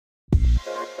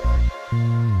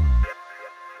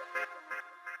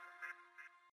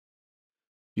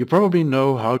You probably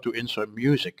know how to insert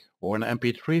music or an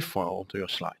MP3 file onto your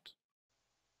slide.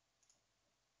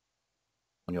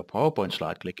 On your PowerPoint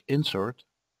slide, click Insert,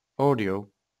 Audio,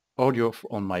 Audio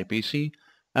on my PC,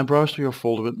 and browse to your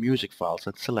folder with music files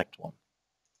and select one.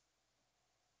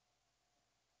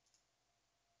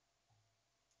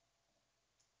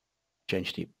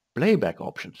 Change the playback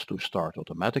options to start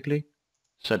automatically,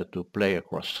 set it to play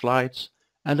across slides,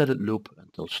 and let it loop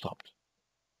until stopped.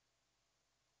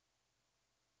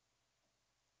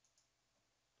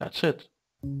 That's it.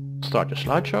 Start your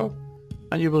slideshow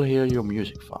and you will hear your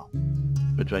music file.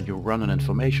 But when you run an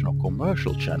information or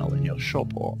commercial channel in your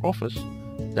shop or office,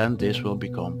 then this will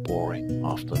become boring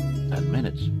after 10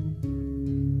 minutes.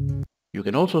 You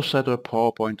can also set up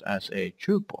PowerPoint as a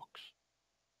jukebox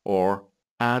or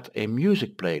add a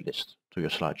music playlist to your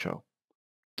slideshow.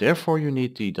 Therefore you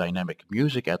need the dynamic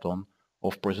music add-on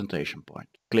of PresentationPoint.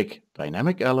 Click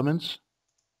Dynamic Elements,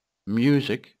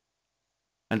 Music,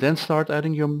 and then start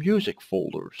adding your music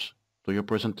folders to your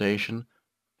presentation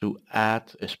to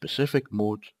add a specific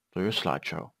mood to your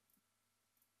slideshow.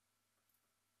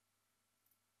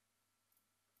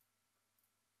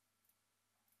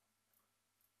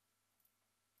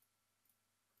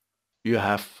 You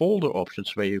have folder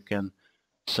options where you can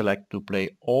select to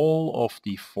play all of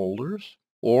the folders,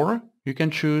 or you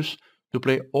can choose to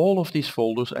play all of these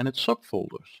folders and its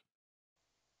subfolders.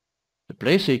 The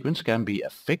play sequence can be a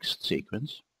fixed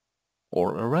sequence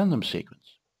or a random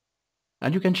sequence.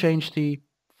 And you can change the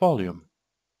volume.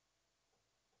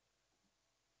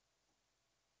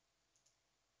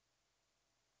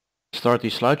 Start the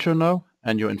slideshow now,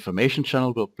 and your information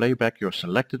channel will play back your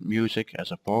selected music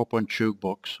as a PowerPoint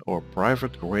jukebox or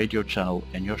private radio channel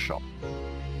in your shop.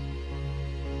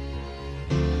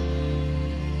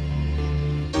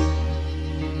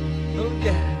 Oh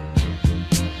yeah.